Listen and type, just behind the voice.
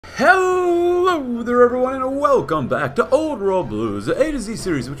Hello there everyone and welcome back to Old World Blues, the A to Z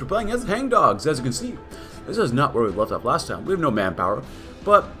series which we're playing as Hangdogs. As you can see, this is not where we left off last time. We have no manpower,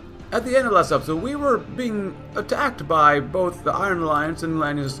 but at the end of last episode we were being attacked by both the Iron Alliance and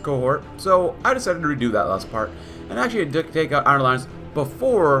Lanius cohort, so I decided to redo that last part and actually take out Iron Alliance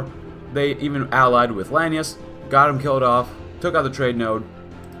before they even allied with Lanius, got him killed off, took out the trade node.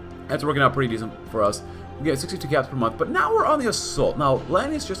 That's working out pretty decent for us. We get 62 caps per month, but now we're on the assault. Now,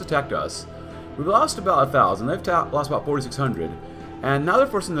 Lanius just attacked us. We've lost about 1,000. They've lost about 4,600. And now they're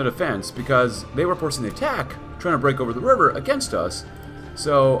forcing the defense because they were forcing the attack, trying to break over the river against us.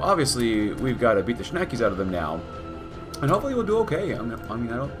 So, obviously, we've got to beat the schnackis out of them now. And hopefully we'll do okay. I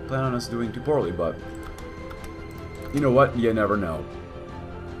mean, I don't plan on us doing too poorly, but you know what? You never know.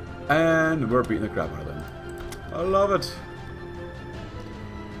 And we're beating the crap out of them. I love it.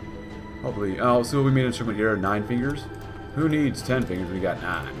 Hopefully. Oh, so we made an instrument here, 9 fingers. Who needs 10 fingers? We got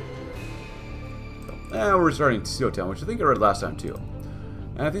 9. And we're starting Steel Town, which I think I read last time too.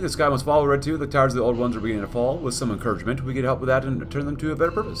 And I think the sky must fall red too. The towers of the old ones are beginning to fall. With some encouragement, we could help with that and turn them to a better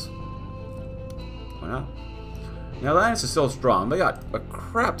purpose. Why not? Now, Lanius is still strong. They got a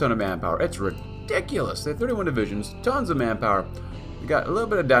crap ton of manpower. It's ridiculous. They have 31 divisions, tons of manpower. They got a little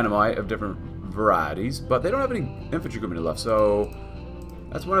bit of dynamite of different varieties, but they don't have any infantry equipment left, so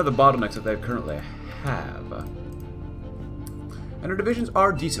that's one of the bottlenecks that they currently have. And our divisions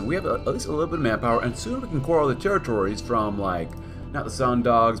are decent. We have at least a little bit of manpower, and soon we can core all the territories from, like, not the Sun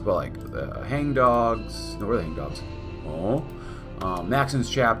Dogs, but like the Hangdogs. No, where are the Hangdogs? Oh. Maxon's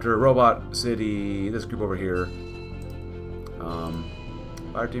chapter, Robot City, this group over here.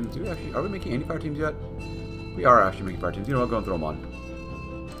 Fire teams. Are we making any fire teams yet? We are actually making fire teams. You know what? Go and throw them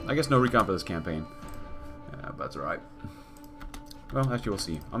on. I guess no recon for this campaign. But that's alright. Well, actually, we'll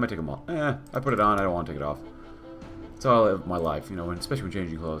see. I might take them off. I put it on. I don't want to take it off. That's how I live my life, you know, especially when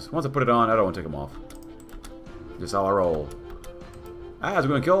changing clothes. Once I put it on, I don't want to take them off. Just how I roll. So we're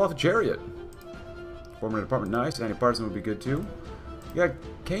going to kill off a chariot. Forming a department, nice. Anti-partisan would be good, too. We got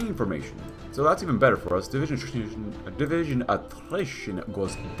cane formation. So that's even better for us. Division attrition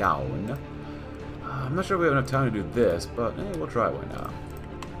goes down. I'm not sure if we have enough time to do this, but we'll try it. Why not?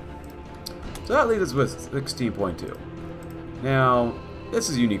 So that leaves us with 16.2. Now, this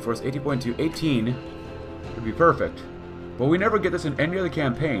is unique for us, 18.2. 18 would be perfect, but we never get this in any other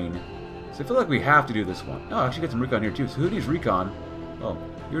campaign, so I feel like we have to do this one. Oh, I actually get some recon here too, so who needs recon? Oh,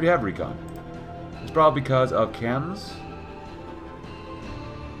 you already have recon. It's probably because of chems?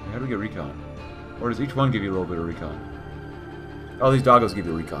 How do we get recon? Or does each one give you a little bit of recon? Oh, these doggos give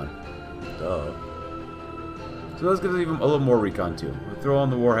you recon. Duh. So let's give even a little more recon too. We'll throw on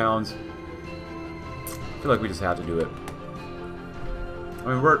the warhounds. I feel like we just have to do it. I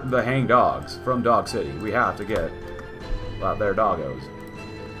mean, we're the Hangdogs from Dog City. We have to get out there doggos.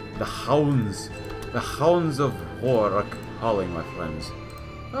 The hounds. The hounds of war are calling, my friends.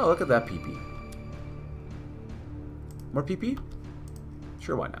 Oh, look at that PP. More PP?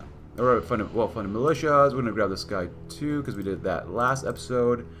 Sure, why not? We're well-funded militias. We're going to grab this guy too, because we did that last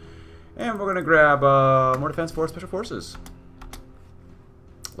episode. And we're going to grab more defense for special forces.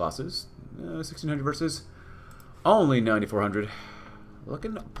 Losses. 1,600 versus only 9,400.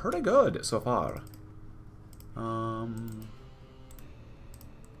 Looking pretty good so far.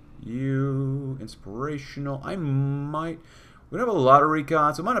 You inspirational. We don't have a lot of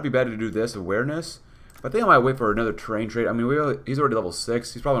recon, so it might not be bad to do this awareness. But I think I might wait for another train trade. I mean, he's already level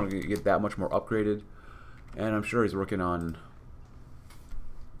 6. He's probably going to get that much more upgraded, and I'm sure he's working on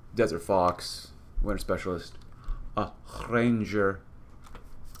Desert Fox, Winter Specialist, a Ranger.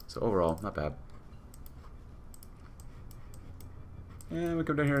 So overall, not bad. And we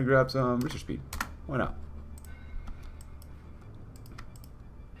come down here and grab some research speed. Why not?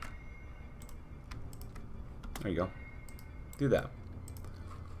 There you go. Do that.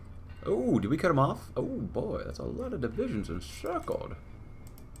 Oh, did we cut him off? Oh boy, that's a lot of divisions encircled.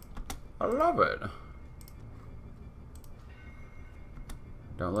 I love it.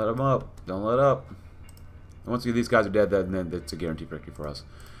 Don't let them up. Don't let up. And once these guys are dead, then it's a guaranteed victory for us.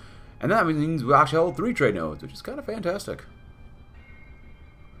 And that means we actually hold 3 trade nodes, which is kind of fantastic.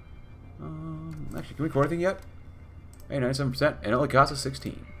 Actually, can we core anything yet? Hey, 97%, and it only costs us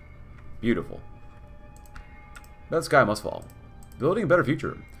 16. Beautiful. That sky must fall. Building a better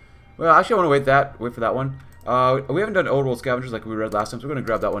future. Well, actually, I want to wait for that one. We haven't done Old World Scavengers like we read last time, so we're going to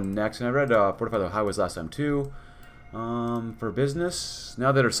grab that one next. And I read Fortify the Highways last time too. For business,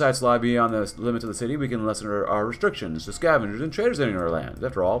 now that our sites lie beyond the limits of the city, we can lessen our restrictions to scavengers and traders entering our lands.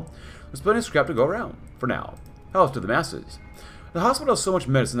 After all, there's plenty of scrap to go around. For now, health to the masses. The hospital has so much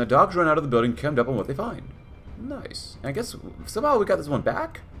medicine that dogs run out of the building, chemmed up on what they find. Nice. I guess somehow we got this one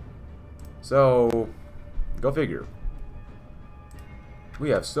back? So, go figure. We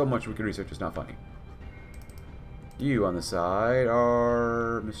have so much we can research, it's not funny. You on the side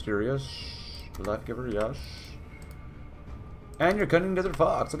are mysterious. Life giver, yes. And your cunning desert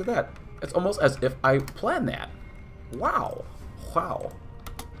fox. Look at that. It's almost as if I planned that. Wow. Wow.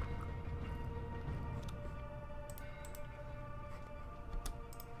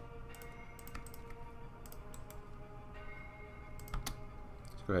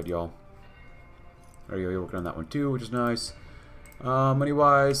 Let's go ahead, y'all. There you go. You're working on that one too, which is nice.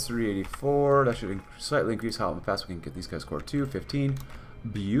 Money-wise, 384. That should slightly increase how fast we can get these guys scored too. 15.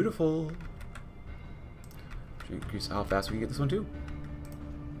 Beautiful. Should increase how fast we can get this one too.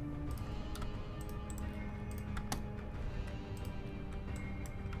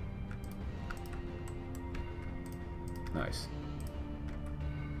 Nice.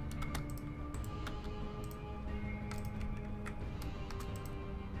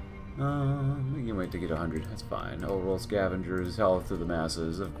 We can wait to get 100. That's fine. Overall scavengers, health to the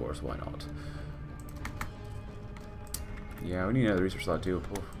masses. Of course, why not? Yeah, we need another research slot too.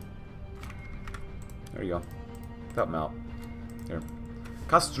 Oof. There you go. Help them out. Here.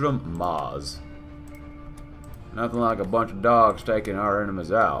 Custom Maz. Nothing like a bunch of dogs taking our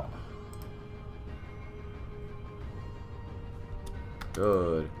enemies out.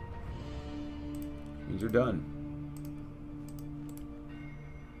 Good. These are done.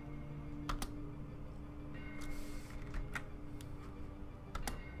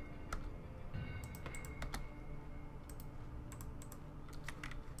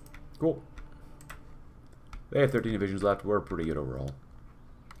 Cool. They have 13 divisions left. We're pretty good overall.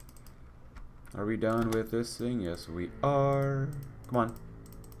 Are we done with this thing? Yes, we are. Come on.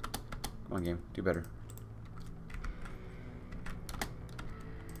 Come on, game. Do better.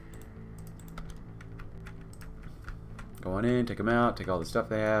 Go on in, take them out, take all the stuff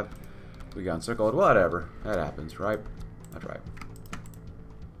they have. We got encircled. Whatever. That happens, right? That's right.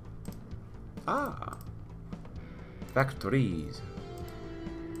 Ah. Factories.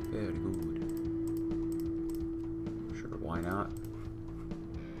 Very good. Sure, why not?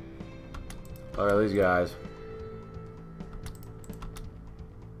 Look at these guys.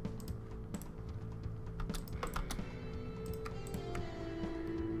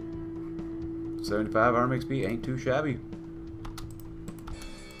 $75 arm XP ain't too shabby.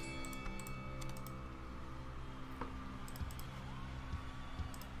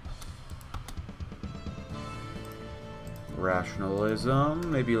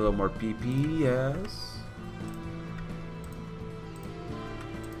 Rationalism, maybe a little more PP, yes.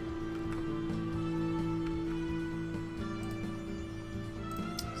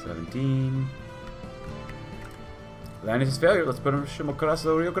 $17. Lanius' failure. Let's put him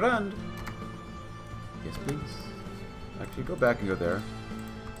Shimokoraso Rio Grande. Yes, please. Actually, go back and go there.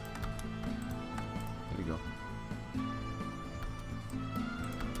 There you go.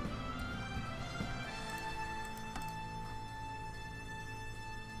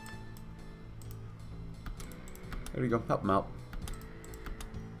 There you go. Help him out.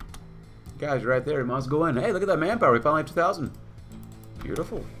 Guys, right there. He must go in. Hey, look at that manpower. We finally have 2,000.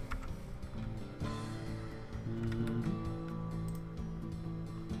 Beautiful.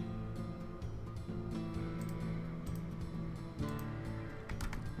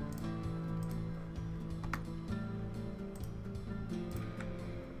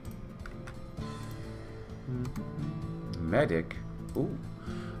 Medic. Ooh.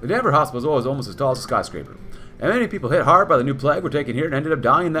 The Denver hospital is almost as tall as a skyscraper. And many people hit hard by the new plague were taken here and ended up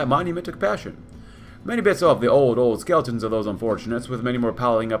dying in that monument to compassion. Many bits of the old skeletons of those unfortunates, with many more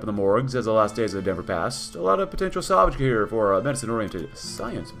piling up in the morgues as the last days of Denver passed. A lot of potential salvage here for a medicine-oriented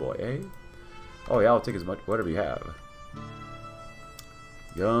science boy, eh? Oh yeah, I'll take as much, whatever you have.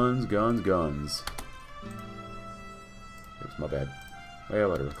 Guns, guns, guns. Oops, my bad. Yeah,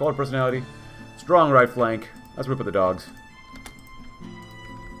 whatever. Colored personality. Strong right flank. Let's whip at the dogs.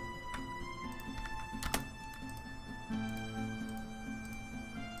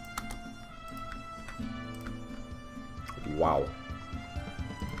 Wow.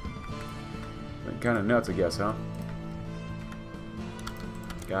 Been kind of nuts, I guess, huh?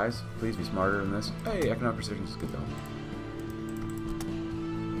 Guys, please be smarter than this. Hey, economic precision is good though.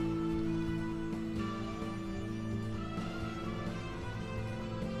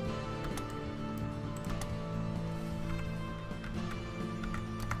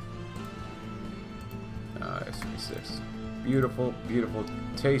 Nice, 36. Beautiful, beautiful,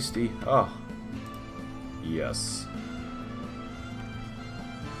 tasty. Oh, yes.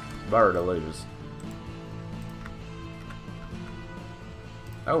 Very delicious.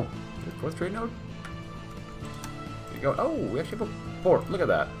 Oh, the fourth trade node? There you go. Oh, we actually have a port. Look at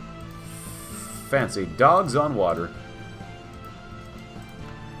that. fancy. Dogs on water.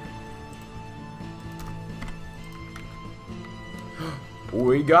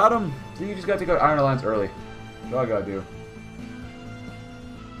 We got him! See, you just gotta take out Iron Alliance early. That's all I gotta do.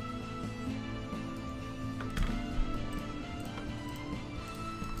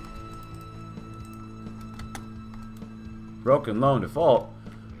 Broken loan default.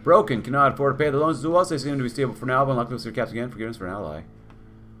 Broken cannot afford to pay the loans to us. They seem to be stable for now, but unlock those caps again. Forgiveness for an ally.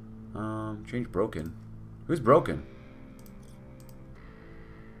 Change broken. Who's broken?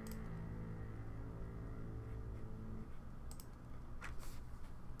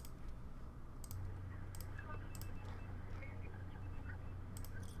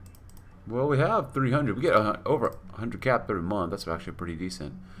 Well, we have 300. We get over 100 cap every month. That's actually pretty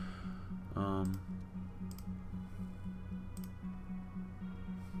decent.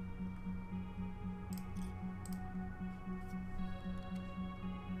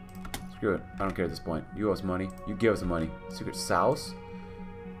 Screw it. I don't care at this point. You owe us money. You give us the money. Secret South?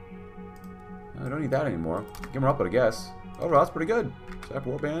 I don't need that anymore. Give her up, I guess. Overall, that's pretty good.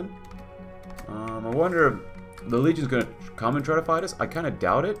 Cyber Warband. I wonder if the Legion's gonna come and try to fight us. I kind of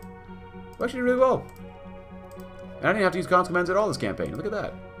doubt it. We actually did really well. And I didn't have to use cons commands at all this campaign. Look at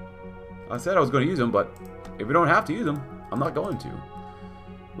that. I said I was going to use them, but if we don't have to use them, I'm not going to.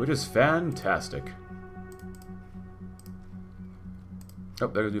 Which is fantastic. Oh,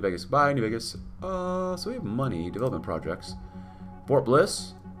 there goes New Vegas. Bye, New Vegas. So we have money, development projects. Fort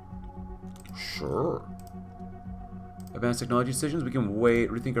Bliss? Sure. Advanced technology decisions, we can wait,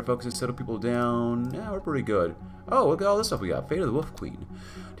 rethink our focuses, settle people down. Yeah, we're pretty good. Oh, look at all this stuff we got. Fate of the Wolf Queen.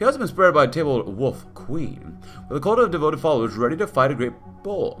 Tales have been spread by table Wolf Queen, with a cult of devoted followers ready to fight a great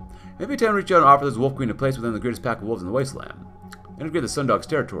bull. Maybe time to reach out and offer this Wolf Queen a place within the greatest pack of wolves in the wasteland. Integrate the Sundogs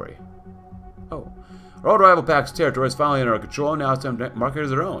territory. Oh. Our old rival pack's territory is finally under our control, and now it's time to mark it as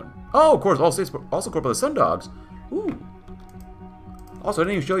their own. Oh, of course, all states also corporate the Sundogs. Ooh. Also, I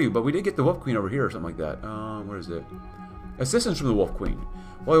didn't even show you, but we did get the Wolf Queen over here or something like that. Where is it? Assistance from the Wolf Queen.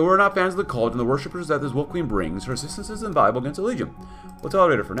 While we're not fans of the cult and the worshippers that this Wolf Queen brings, her assistance is invaluable against the Legion. We'll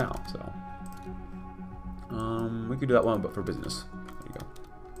tolerate her for now, so. We could do that one, but for business. There you go.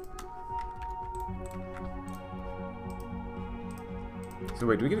 So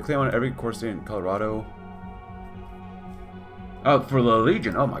wait, do we get a claim on every core state in Colorado? Oh, for the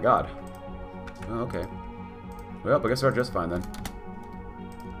Legion. Oh my god. Oh, okay. Well, I guess we're just fine then.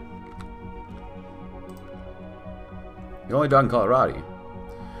 The only dog in Colorado.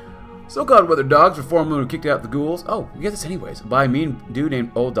 So-called weather dogs were formerly who kicked out the ghouls. Oh, we get this anyways. By a mean dude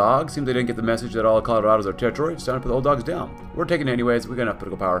named Old Dog. Seems they didn't get the message that all of Colorado is our territory. It's time to put the Old Dogs down. We're taking it anyways. We got enough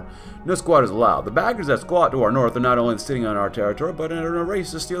political power. No squatters allowed. The baggers that squat to our north are not only sitting on our territory, but are in a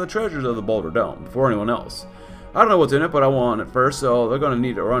race to steal the treasures of the Boulder Dome before anyone else. I don't know what's in it, but I want it first, so they're going to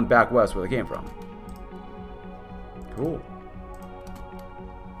need to run back west where they came from. Cool.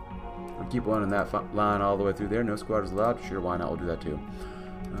 I'll keep running that line all the way through there. No squatters allowed. Sure, why not? We'll do that too.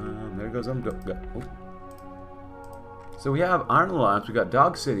 There goes oh. So we have Iron Alliance, we got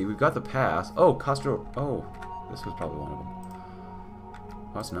Dog City, we've got the pass. Oh, Castro. Oh, this was probably one of them.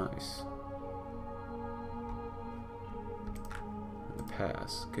 That's nice. The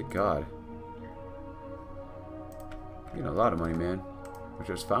pass. Good God. You're getting a lot of money, man. Which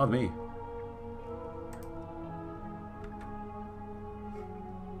just found me.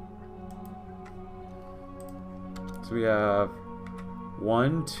 So we have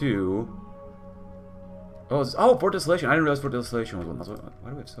 1, 2. Oh, Fort Desolation. I didn't realize Fort Desolation was one. Why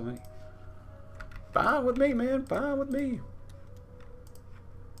do we have so many? Fine with me, man. Fine with me.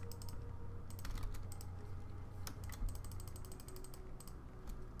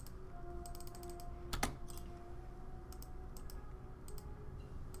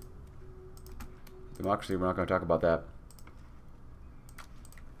 Democracy, we're not going to talk about that.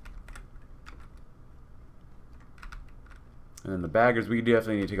 And then the baggers, we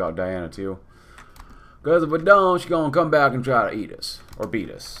definitely need to take out Diana too. Because if we don't, she's going to come back and try to eat us. Or beat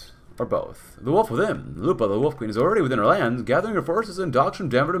us. Or both. The wolf within. Lupa, the Wolf Queen, is already within her lands, gathering her forces and dogs from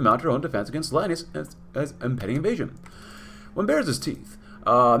Denver to mount her own defense against Lanius as impending invasion. When Bears' Teeth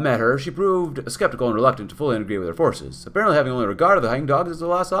met her, she proved skeptical and reluctant to fully integrate with her forces, apparently having only regarded the Hangdogs as the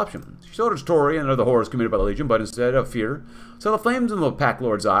last option. She showed her story and other horrors committed by the Legion, but instead of fear, saw the flames in the Pack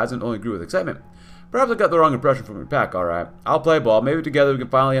Lord's eyes and only grew with excitement. Perhaps I got the wrong impression from your pack, alright. I'll play ball. Maybe together we can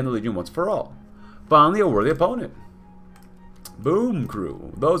finally end the Legion once for all. Finally, a worthy opponent. Boom,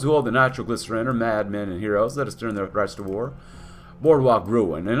 crew. Those who hold the natural glycerin are madmen and heroes. Let us turn their rights to war. Boardwalk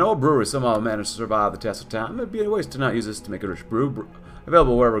Brewing. An old brewery somehow managed to survive the test of time. It'd be a waste to not use this to make a rich brew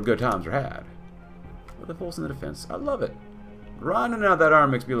available wherever good times are had. With a pulse in the defense. I love it. Rounding out that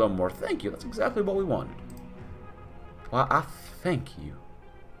arm makes me a little more. Thank you. That's exactly what we wanted. Well, I thank you.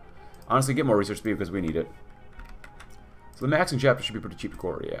 Honestly, get more research speed because we need it. So the maxing chapter should be pretty cheap to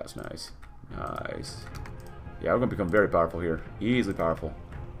core. Yeah, it's nice. Nice. Yeah, we're going to become very powerful here. Easily powerful.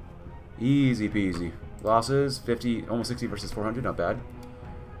 Easy peasy. Losses, 50, almost 60 versus 400. Not bad.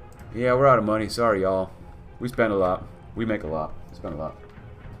 Yeah, we're out of money. Sorry, y'all. We spend a lot. We make a lot. We spend a lot.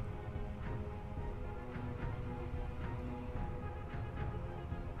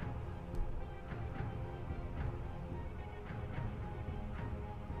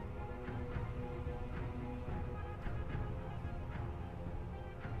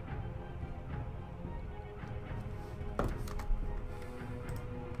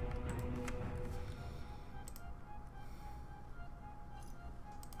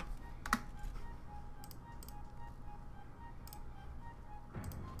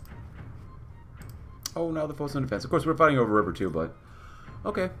 Oh, now the foe's on defense. Of course, we're fighting over river too, but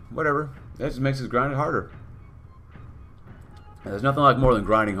okay, whatever. That just makes us grind it harder. And there's nothing like more than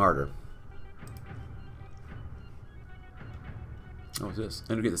grinding harder. Oh, what's this?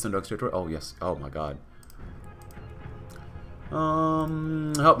 Integrate the Hangdogs territory? Oh, yes. Oh, my God.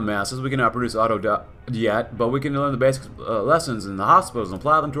 Help the masses. We cannot produce auto yet, but we can learn the basic lessons in the hospitals and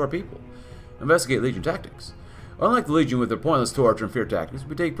apply them to our people. Investigate Legion tactics. Unlike the Legion with their pointless torture and fear tactics,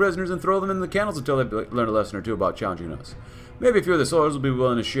 we take prisoners and throw them in the kennels until they learn a lesson or two about challenging us. Maybe a few of the soldiers will be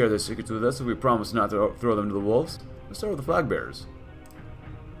willing to share their secrets with us if we promise not to throw them to the wolves. Let's start with the flag bearers.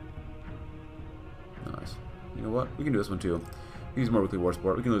 Nice. You know what? We can do this one too. Use more weekly war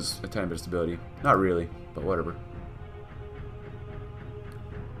support. We can lose a tiny bit of stability. Not really, but whatever.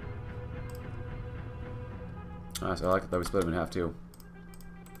 Nice. I like that we split them in half too.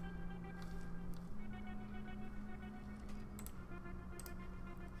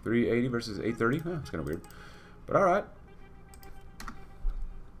 $380 versus $830. Oh, it's kind of weird, but all right.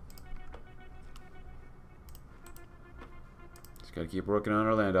 Just gotta keep working on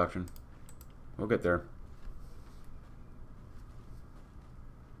our land auction. We'll get there.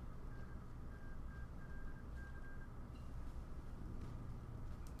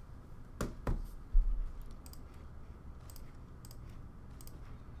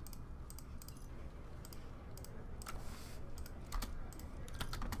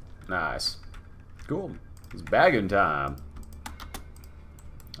 Nice. Cool. It's bagging time.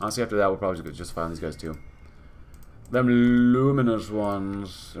 Honestly, after that, we'll probably just find these guys too. Them luminous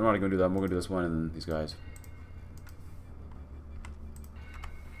ones. I'm not going to do that. We're going to do this one and these guys.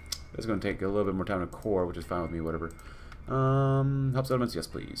 It's going to take a little bit more time to core, which is fine with me, whatever. Help settlements? Yes,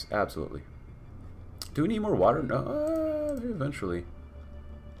 please. Absolutely. Do we need more water? No, eventually.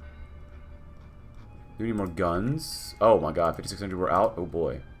 Do we need more guns? Oh my god, 5600 we're out? Oh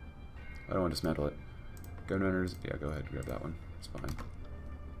boy. I don't want to dismantle it. Gun runners? Yeah, go ahead. Grab that one. It's fine.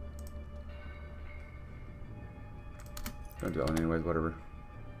 Don't do that one anyways, whatever.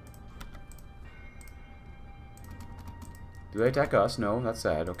 Do they attack us? No, that's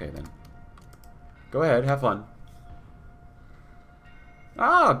sad. Okay then. Go ahead, have fun.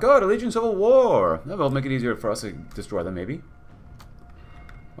 Ah, good! A Legion Civil War! That'll make it easier for us to destroy them, maybe.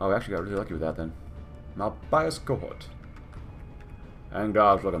 Oh, we actually got really lucky with that then. Malbias cohort.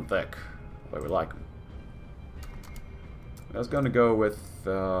 Hangdogs looking thick. The way we like them. I was going to go with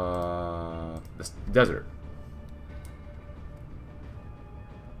this desert.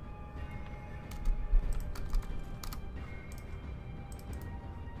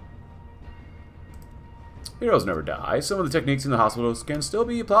 Heroes never die. Some of the techniques in the hospitals can still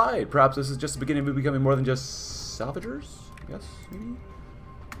be applied. Perhaps this is just the beginning of becoming more than just salvagers? I guess, maybe?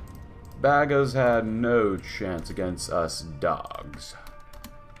 Bagas had no chance against us dogs.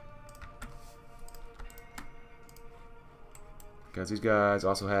 Because these guys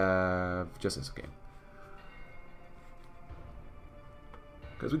also have justice. Okay.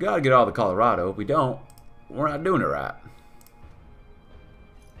 Because we gotta get all the Colorado. If we don't, we're not doing it right.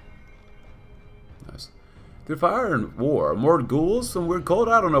 Nice. Through fire and war, more ghouls, some weird cold.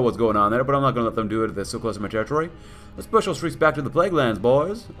 I don't know what's going on there, but I'm not gonna let them do it if they're so close to my territory. Let's push those streaks back to the Plague Lands,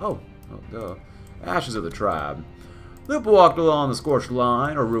 boys. Oh, duh. Ashes of the tribe. Lupa walked along the scorched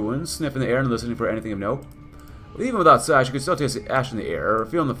line or ruins, sniffing the air and listening for anything of note. But even without sight, she could still taste the ash in the air, or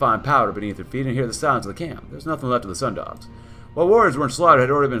feeling the fine powder beneath her feet, and hear the sounds of the camp. There's nothing left of the Hangdogs. While warriors weren't slaughtered,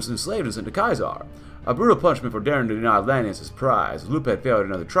 had already been enslaved and sent to Kaisar. A brutal punishment for daring to deny Lanius his prize. Lupa had failed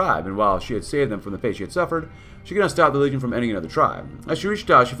another tribe, and while she had saved them from the fate she had suffered, she could not stop the Legion from ending another tribe. As she reached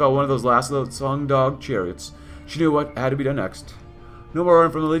out, she felt one of those last little Hangdog chariots. She knew what had to be done next. No more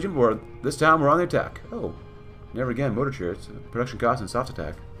running from the Legion, but this time we're on the attack. Oh, never again, motor chariots. Production costs and soft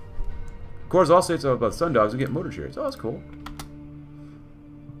attack. Cores all states about the Hangdogs and get motor chariots. Oh, that's cool.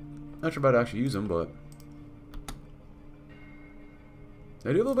 Not sure about to actually use them, but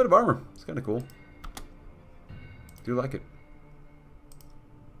they do a little bit of armor. It's kind of cool. Do like it.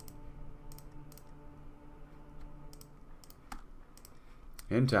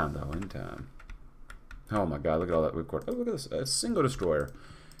 In time, though. In time. Oh my god, look at all that whipcord. Oh, look at this. A single destroyer.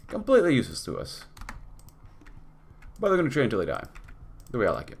 Completely useless to us. But they're going to train until they die. The way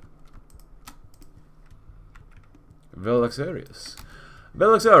I like it. Velixarius.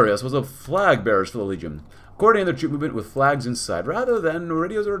 Velixarius was a flag bearer for the Legion, coordinating their troop movement with flags inside, rather than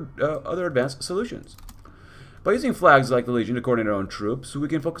radios or other advanced solutions. By using flags like the Legion to coordinate our own troops, we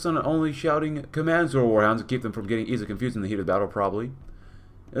can focus on only shouting commands to our warhounds and keep them from getting easily confused in the heat of battle, probably.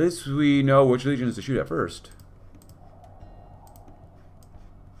 At least we know which legions to shoot at first.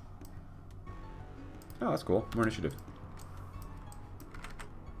 Oh, that's cool. More initiative.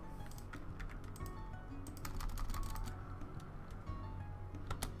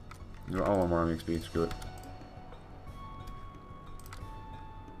 Oh, more army XP. Screw it.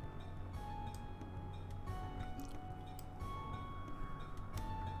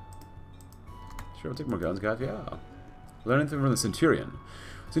 Sure, we'll take more guns, guys. Yeah. Learn anything from the Centurion.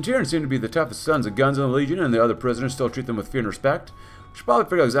 Centurions seem to be the toughest sons of guns in the Legion, and the other prisoners still treat them with fear and respect. We should probably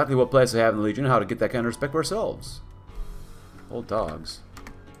figure out exactly what place they have in the Legion and how to get that kind of respect for ourselves. Old dogs.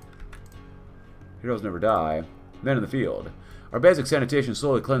 Heroes never die. Men in the field. Our basic sanitation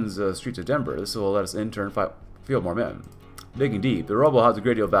slowly cleanses the streets of Denver. This will let us in turn field more men. Digging deep. The rubble has a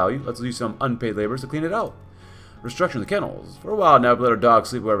great deal of value. Let's use some unpaid laborers to clean it out. Restructuring the kennels. For a while now, we let our dogs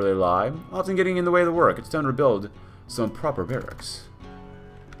sleep wherever they lie, often getting in the way of the work. It's time to rebuild some proper barracks.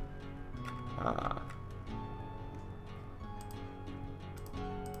 Ah.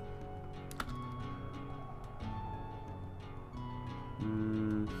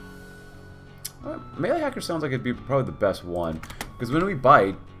 Melee hacker sounds like it'd be probably the best one, because when we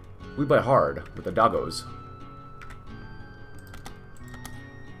bite hard with the doggos.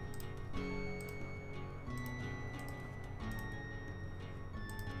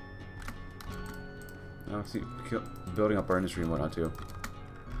 Oh, see, building up our industry and whatnot too.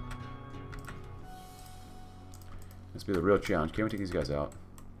 This be the real challenge. Can we take these guys out?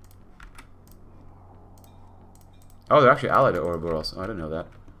 Oh, they're actually allied to Ouroboros. Oh, I didn't know that.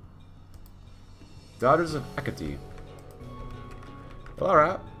 Daughters of Hecate. Well,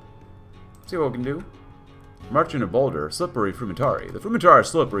 alright. See what we can do. Marching to Boulder, slippery Frumentari. The Frumentari are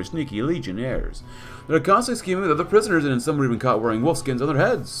slippery, sneaky legionnaires. They're constantly scheming with other prisoners, and some were even caught wearing wolfskins on their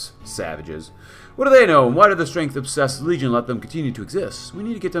heads. Savages. What do they know, and why did the strength-obsessed Legion let them continue to exist? We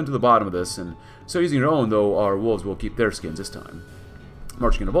need to get down to the bottom of this, and start using our own, though our wolves will keep their skins this time.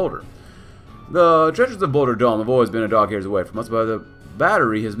 Marching into Boulder. The treasures of Boulder Dome have always been a dog hairs away from us, but the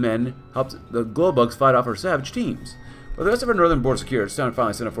battery, his men, helped the Glowbugs fight off our savage teams. But the rest of our northern border secure, it's time to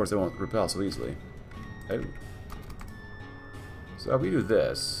finally send a force that won't repel so easily. Oh. So if we do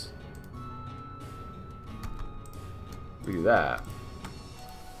this, we do that.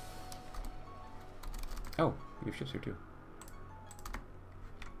 Oh, we have ships here too.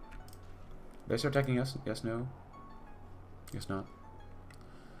 They start attacking us? Yes, no? Guess not.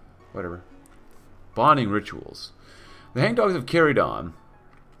 Whatever. Bonding rituals. The Hangdogs have carried on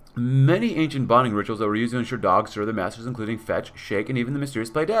many ancient bonding rituals that were used to ensure dogs serve their masters, including fetch, shake, and even the mysterious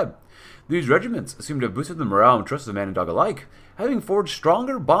play dead. These regiments seem to have boosted the morale and trust of man and dog alike, having forged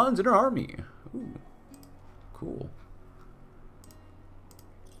stronger bonds in our army. Ooh, cool.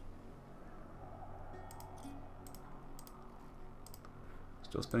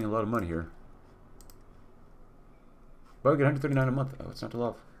 Still spending a lot of money here. But we get 139 a month. Oh, it's not to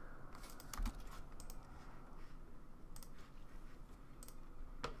love.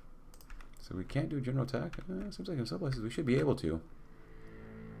 So we can't do general attack? Seems like in some places we should be able to.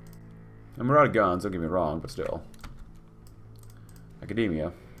 And we're out of guns, don't get me wrong, but still.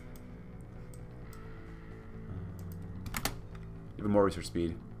 Academia. Even more research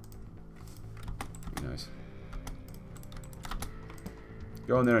speed. Be nice.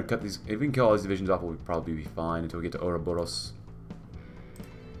 Go in there and cut these. If we can kill all these divisions off, we'll probably be fine until we get to Ouroboros.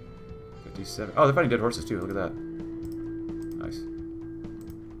 57. Oh, they're fighting dead horses too. Look at that. Nice.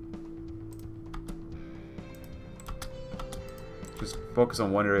 Just focus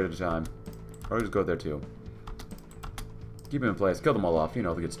on one area at a time. Or just go there too. Keep them in place. Kill them all off. You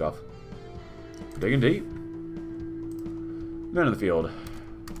know, the good stuff. Digging deep. Men in the field.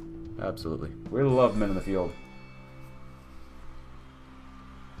 Absolutely. We love men in the field.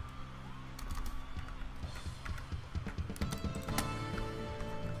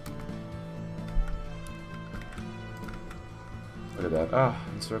 Look at that. Ah,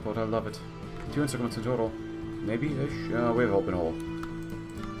 encircled. I love it. 2 encirclements in total. Maybe-ish. We have an open hole.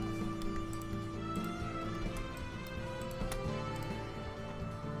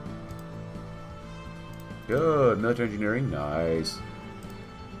 Good. Military engineering. Nice.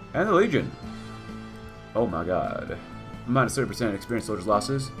 And the Legion. Oh my god. Minus 30% experienced soldiers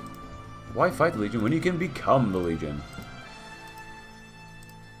losses. Why fight the Legion when you can become the Legion?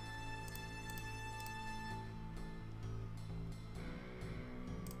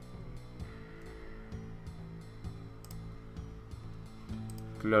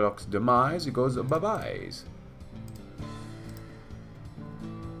 Cloc's demise, it goes bye-byes.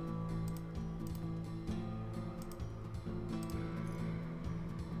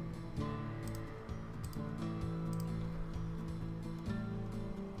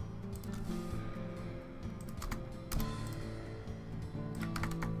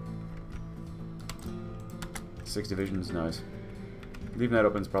 Six divisions, nice. Leaving that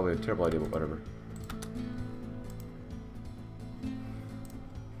open is probably a terrible idea, but whatever.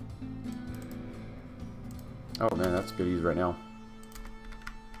 Oh man, that's good use right now.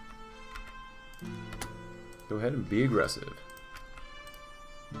 Go ahead and be aggressive.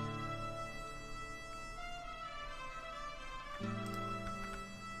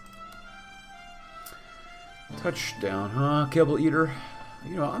 Touchdown, huh? Cable Eater.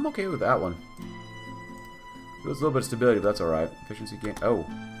 You know, I'm okay with that one. There's a little bit of stability, but that's alright. Efficiency gain. Oh.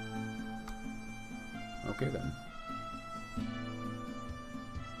 Okay then.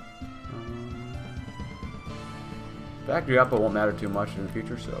 Factory output won't matter too much in the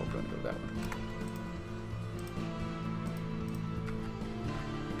future, so I'm going to go with that one.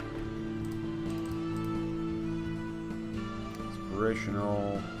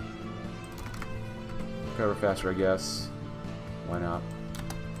 Inspirational. Recover faster, I guess. Why not?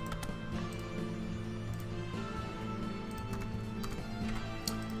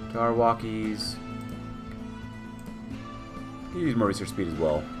 Tarwalkies. Can use more research speed as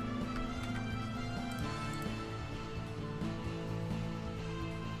well.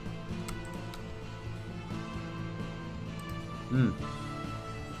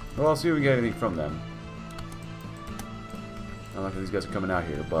 Well, I'll see if we get anything from them. I don't like that these guys are coming out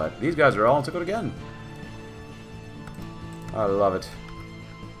here, but these guys are all in Tickle again. I love it.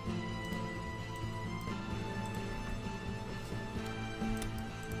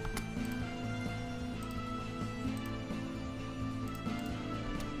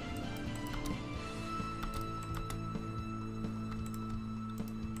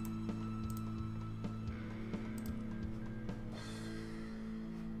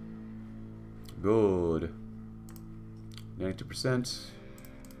 Good. 92%.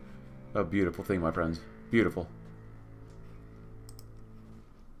 A beautiful thing, my friends. Beautiful.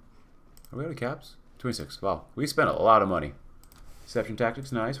 Are we out of caps? 26. Wow. We spent a lot of money. Deception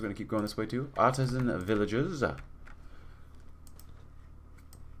tactics, nice. We're going to keep going this way too. Artisan villages.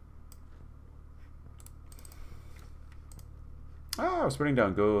 Oh, spreading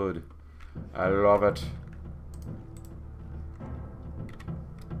down. Good. I love it.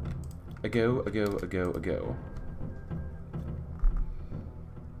 A go, a go, a go, a go.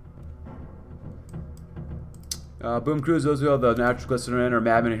 Boom crews, those who have the natural glistener in are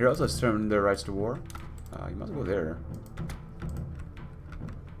madmen and heroes. Let's determine their rights to war. You might as well go there.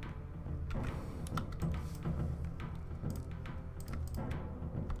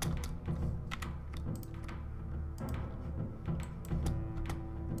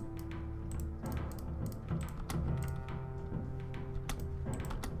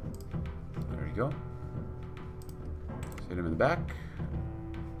 There you go. Hit him in the back.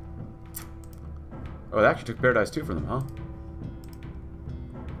 Oh, they actually took Paradise 2 from them, huh?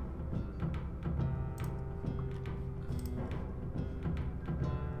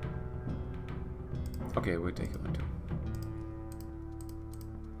 Okay, we take it one too.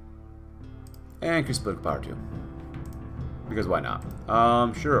 And increase political power too. Because why not?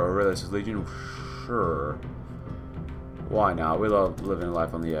 Sure, Aurelius' Legion. Sure. Why not? We love living a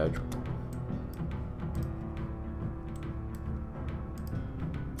life on the edge.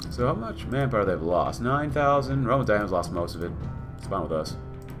 So how much manpower they've lost? 9,000. Roman Diamonds lost most of it. It's fine with us.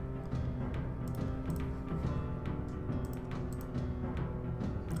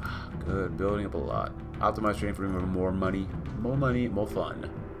 Good. Building up a lot. Optimize training for more money. More money, more fun.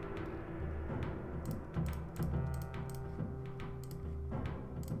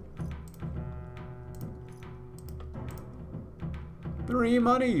 Three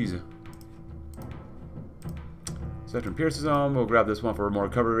monies. Spectrum pierces them. We'll grab this one for more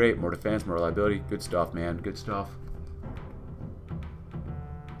recovery rate, more defense, more reliability. Good stuff, man. Good stuff.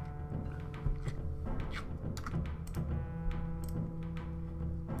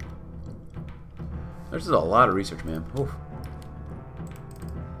 There's just a lot of research, man. Oof.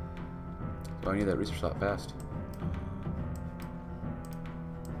 So I need that research slot fast.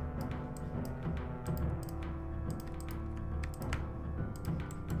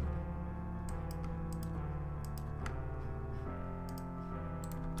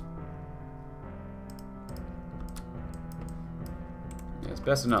 It's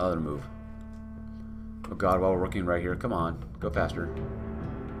best to not let him move. Oh god, while we're working right here. Come on. Go faster.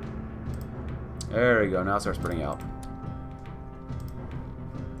 There you go. Now it starts spreading out.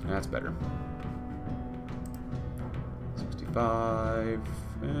 That's better. 65.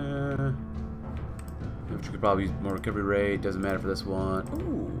 Which could probably use more recovery rate. Doesn't matter for this one.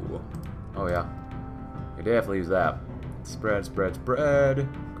 Ooh. Oh yeah. I definitely use that. Spread, spread, spread.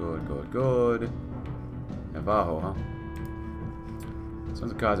 Good, good, good. Navajo, huh?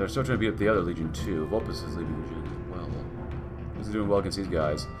 Sons of Kaz are still trying to beat up the other Legion too. Vulpus is leading Legion as well. This is doing well against these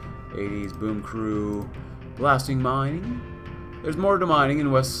guys. 80s, Boom Crew, Blasting Mining. There's more to mining in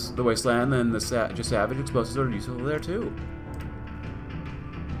the Wasteland than the just Savage. Explosives are useful there too.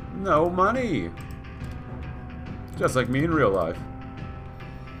 No money! Just like me in real life.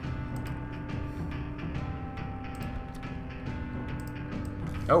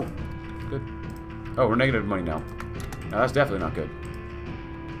 Oh, good. Oh, we're negative money now. Now that's definitely not good.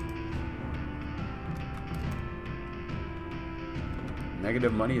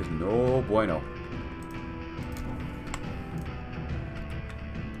 Negative money is no bueno.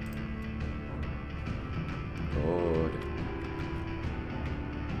 Good.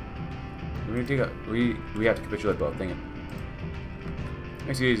 We're gonna take a we have to capitulate both. Dang it.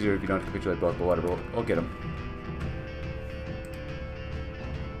 Makes it easier if you don't capitulate both, but whatever. We'll get them.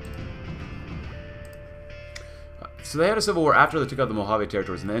 So they had a civil war after they took out the Mojave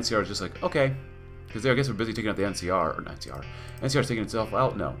territories, and the NCR was just like, okay. Because I guess we're busy taking out the NCR, or not NCR. NCR's taking itself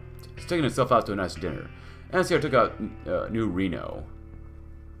out? No. It's taking itself out to a nice dinner. NCR took out New Reno.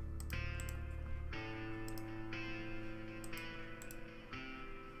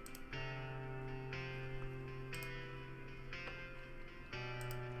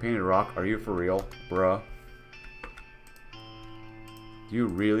 Painted Rock, are you for real, bruh? Do you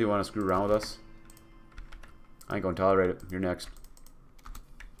really want to screw around with us? I ain't gonna tolerate it. You're next.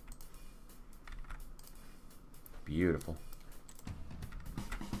 Beautiful.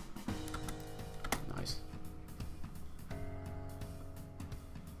 Nice.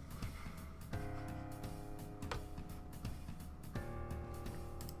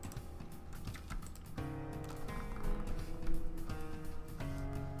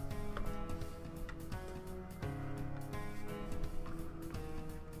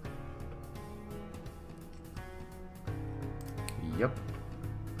 Yep.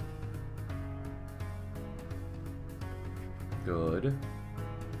 Good.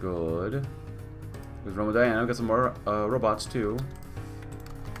 Good. What's wrong with Diana? I've got some more robots too.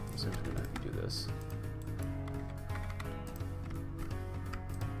 So I'm gonna have to do this.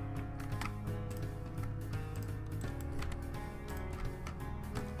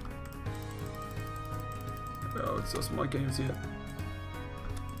 Oh, it's so small I can't even see it.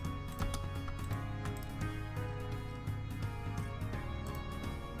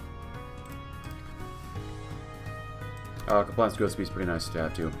 Compliance growth speed is pretty nice to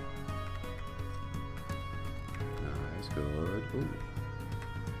have too. Nice, good. Ooh.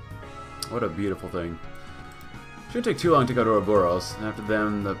 What a beautiful thing. Shouldn't take too long to go to Ouroboros, and after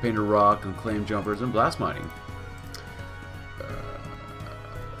them, the Painted Rock, Unclaimed Jumpers, and Blast Mining.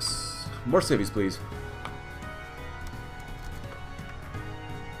 More cities, please.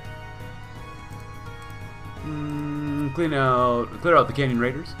 Clear out the Canyon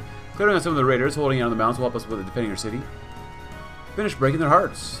Raiders. Clearing out some of the raiders holding out on the mountains will help us with defending our city. Finish breaking their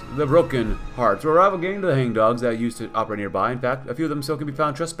hearts. The broken hearts will arrive getting to the Hangdogs that used to operate nearby. In fact, a few of them still can be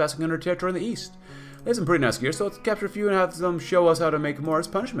found trespassing on our territory in the east. They have some pretty nice gear, so let's capture a few and have them show us how to make more as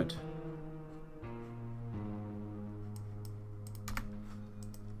punishment.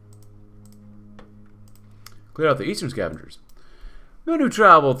 Clear out the eastern scavengers. Men who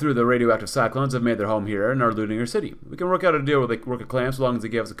travel through the radioactive cyclones have made their home here and are looting our city. We can work out a deal with the work of clans so long as they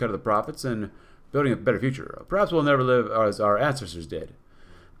give us a cut of the profits and building a better future. Perhaps we'll never live as our ancestors did.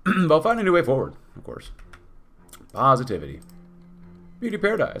 But I'll find a new way forward, of course. Positivity. Beauty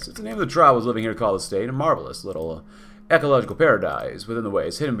Paradise. It's the name of the tribe was living here called the state. A marvelous little ecological paradise within the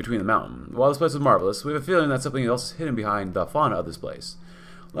waste, hidden between the mountain. While this place is marvelous, we have a feeling that something else is hidden behind the fauna of this place.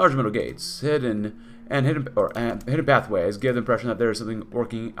 Large metal gates, hidden pathways give the impression that there is something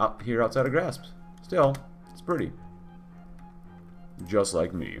working out here outside our grasp. Still, it's pretty. Just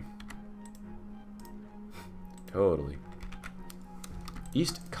like me. Totally.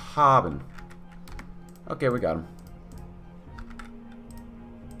 East Carbon. Okay, we got him.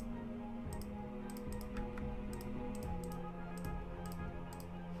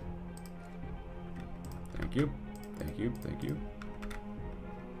 Thank you. Thank you. Thank you.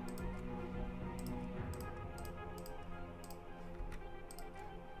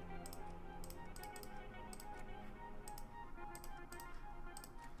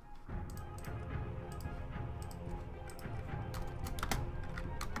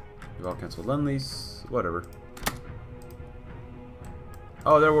 We've all canceled Lanius. Whatever.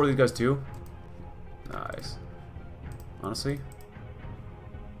 Oh, there were these guys too? Nice. Honestly.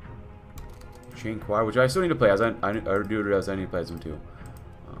 Chain Choir, which I still need to play as. I do realize I need to play as them too.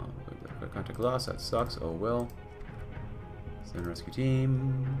 Contact loss, that sucks. Oh well. Send rescue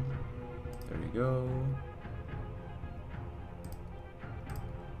team. There you go.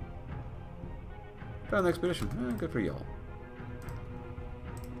 Found the expedition. Good for y'all.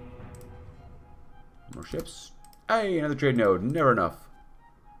 More ships. Hey, another trade node. Never enough.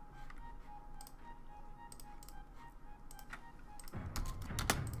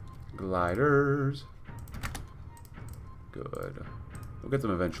 Gliders. Good. We'll get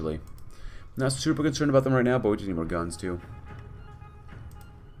them eventually. Not super concerned about them right now, but we just need more guns too.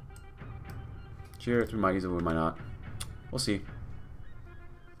 Chariots, we might use it, we might not. We'll see.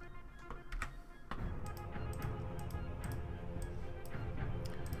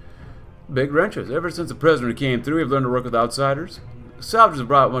 Big wrenches. Ever since the President came through, we've learned to work with outsiders. The salvagers have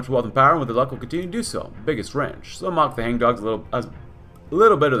brought much wealth and power, and with their luck will continue to do so. Biggest wrench. Some mock the Hangdogs a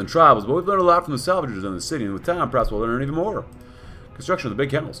little better than tribals, but we've learned a lot from the salvagers in the city, and with time, perhaps we'll learn even more. Construction of the big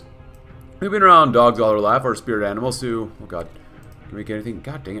kennels. We've been around dogs all our life, our spirit animals who... Oh god. Can we get anything?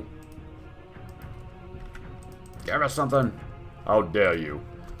 God dang it. Give us something. How dare you.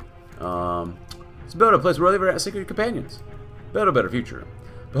 Let's build a place where we have sacred companions. Build a better future.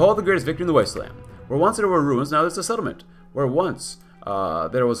 Behold the greatest victory in the wasteland. Where once there were ruins, now there's a settlement. Where once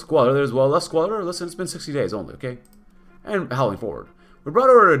there was squalor, there's, well, less squalor. Listen, it's been 60 days only, okay? And howling forward. We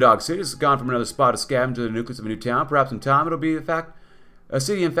brought over to Dog City. It's gone from another spot of scavenge to the nucleus of a new town. Perhaps in time it'll be a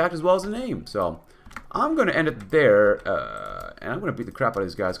city in fact as well as a name. So I'm going to end it there. And I'm going to beat the crap out of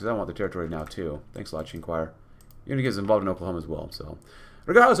these guys because I want the territory now too. Thanks a lot, Chain Choir. You're going to get us involved in Oklahoma as well. So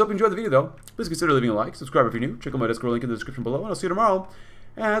regardless, hope you enjoyed the video though. Please consider leaving a like, subscribe if you're new. Check out my Discord link in the description below. And I'll see you tomorrow.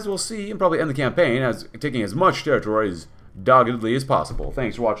 As we'll see and probably end the campaign as taking as much territory as doggedly as possible.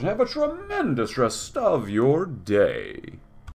 Thanks for watching. Have a tremendous rest of your day.